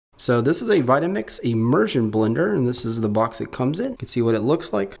So this is a Vitamix Immersion Blender, and this is the box it comes in. You can see what it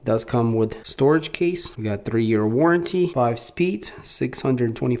looks like. It does come with storage case. We got 3-year warranty, 5 speeds,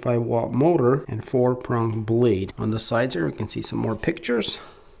 625 watt motor, and 4-prong blade. On the sides here, we can see some more pictures.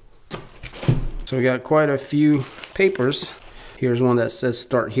 So we got quite a few papers. Here's one that says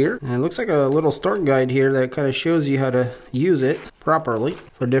start here, and it looks like a little start guide here that kind of shows you how to use it properly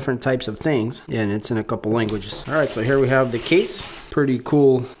for different types of things, and it's in a couple languages. All right, so here we have the case. Pretty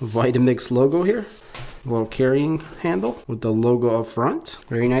cool Vitamix logo here. A little carrying handle with the logo up front.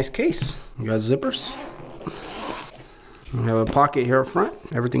 Very nice case. We got zippers. We have a pocket here up front.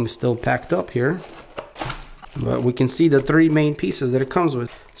 Everything's still packed up here, but we can see the 3 main pieces that it comes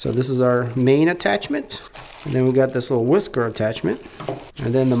with. So this is our main attachment. And then we got this little whisker attachment,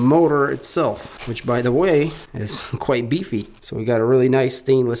 and then the motor itself, which by the way is quite beefy. So we got a really nice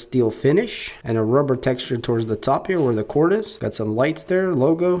stainless steel finish and a rubber texture towards the top here where the cord is. Got some lights there,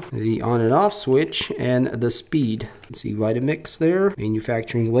 logo, the on and off switch, and the speed. You can see Vitamix there,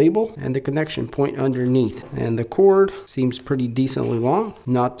 manufacturing label, and the connection point underneath. And the cord seems pretty decently long,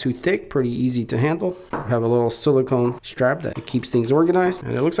 not too thick, pretty easy to handle. We have a little silicone strap that keeps things organized,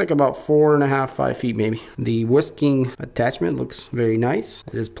 and it looks like about 4.5, 5 feet maybe. The whisking attachment looks very nice.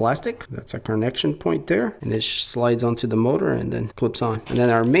 It is plastic. That's a connection point there, and it slides onto the motor and then clips on. And then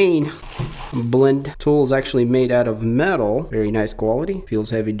our main blend tool is actually made out of metal. Very nice quality,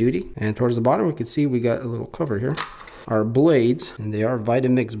 feels heavy duty. And towards the bottom we can see we got a little cover here. Our blades, and they are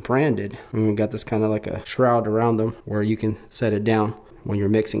Vitamix branded, and we got this kind of like a shroud around them where you can set it down when you're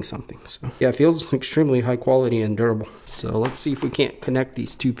mixing something. So yeah, it feels extremely high quality and durable. So let's see if we can't connect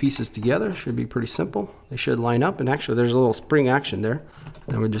these 2 pieces together. Should be pretty simple. They should line up, and actually there's a little spring action there,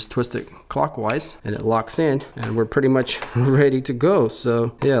 and we just twist it clockwise and it locks in, and we're pretty much ready to go.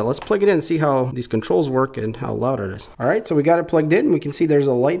 So yeah, let's plug it in and see how these controls work and how loud it is. All right, so we got it plugged in. We can see there's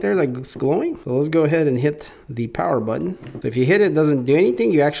a light there that's glowing. So let's go ahead and hit the power button. So if you hit it, it doesn't do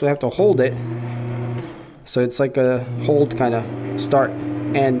anything. You actually have to hold it. So it's like a hold kind of start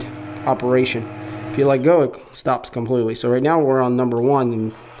end operation. If you let go, it stops completely. So right now we're on number 1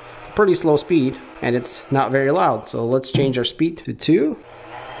 and pretty slow speed, and it's not very loud. So let's change our speed to 2.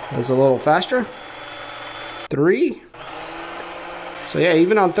 That's a little faster. 3. So yeah,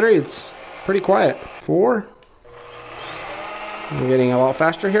 even on 3 it's pretty quiet. 4. We're getting a lot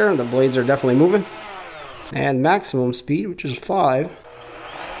faster here, and the blades are definitely moving. And maximum speed, which is 5.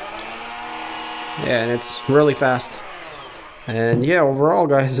 Yeah, and it's really fast. And yeah, overall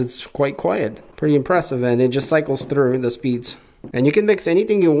guys, it's quite quiet. Pretty impressive, and it just cycles through the speeds. And you can mix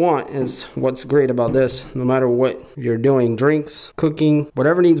anything you want is what's great about this. No matter what you're doing, drinks, cooking,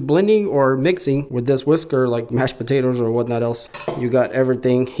 whatever needs blending or mixing with this whisker, like mashed potatoes or whatnot else, you got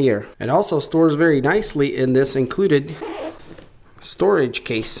everything here. It also stores very nicely in this included storage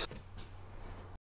case.